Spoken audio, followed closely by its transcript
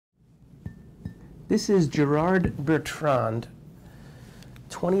This is Gérard Bertrand,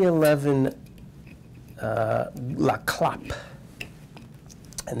 2011 La Clape.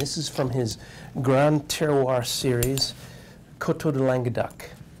 And this is from his Grand Terroir series, Coteaux de Languedoc.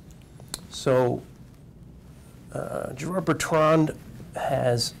 So, Gérard Bertrand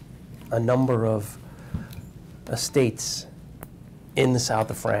has a number of estates in the south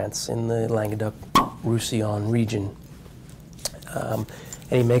of France, in the Languedoc-Roussillon region. And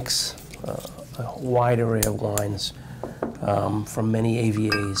he makes a wide array of wines from many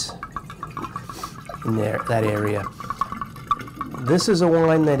AVAs in that area. This is a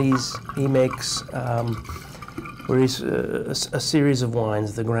wine that he makes where he's a series of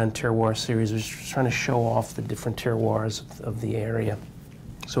wines, the Grand Terroir series, which is trying to show off the different terroirs of the area.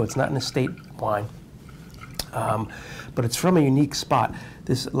 So it's not an estate wine, but it's from a unique spot.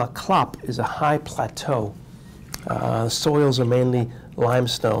 This La Clape is a high plateau. The soils are mainly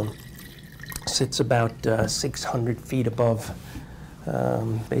limestone. Sits about 600 feet above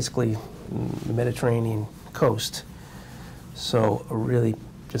basically the Mediterranean coast. So a really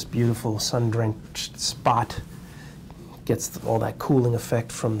just beautiful sun-drenched spot. Gets all that cooling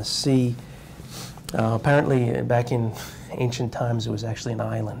effect from the sea. Apparently back in ancient times it was actually an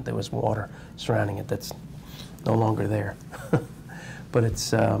island. There was water surrounding it that's no longer there. But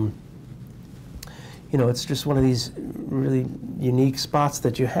it's you know, it's just one of these really unique spots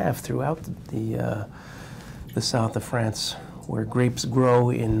that you have throughout the south of France, where grapes grow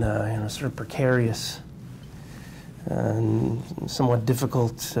in sort of precarious and somewhat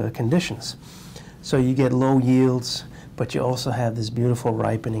difficult conditions. So you get low yields, but you also have this beautiful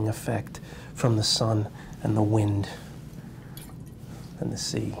ripening effect from the sun and the wind and the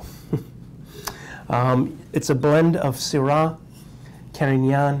sea. It's a blend of Syrah,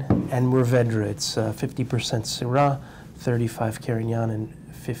 Carignan, and Mourvèdre. It's 50% Syrah, 35 Carignan, and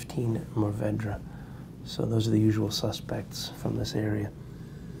 15 Mourvèdre. So those are the usual suspects from this area.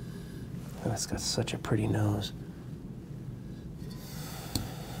 And it's got such a pretty nose.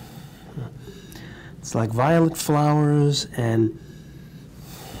 It's like violet flowers and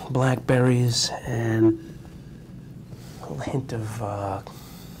blackberries and a hint of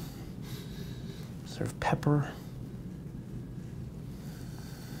sort of pepper.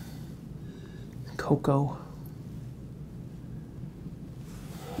 Cocoa.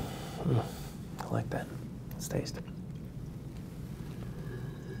 I like that. Let's taste it.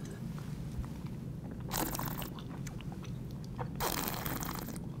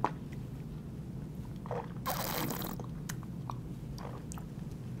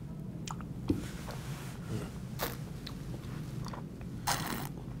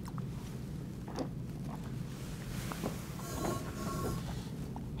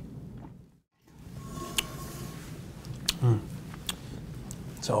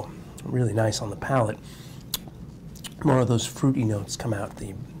 So, really nice on the palate. More of those fruity notes come out,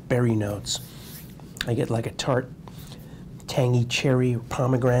 the berry notes. I get like a tart, tangy cherry or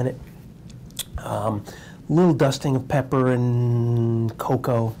pomegranate. Little dusting of pepper and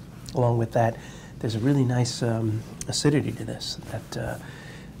cocoa along with that. There's a really nice acidity to this that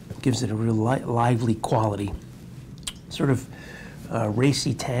gives it a real lively quality. Sort of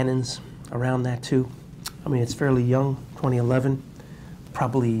racy tannins around that too. I mean, it's fairly young, 2011.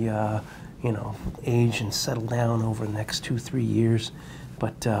 Probably, you know, age and settle down over the next 2-3 years.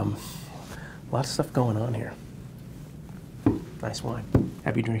 But a lot of stuff going on here. Nice wine.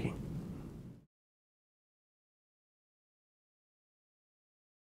 Happy drinking.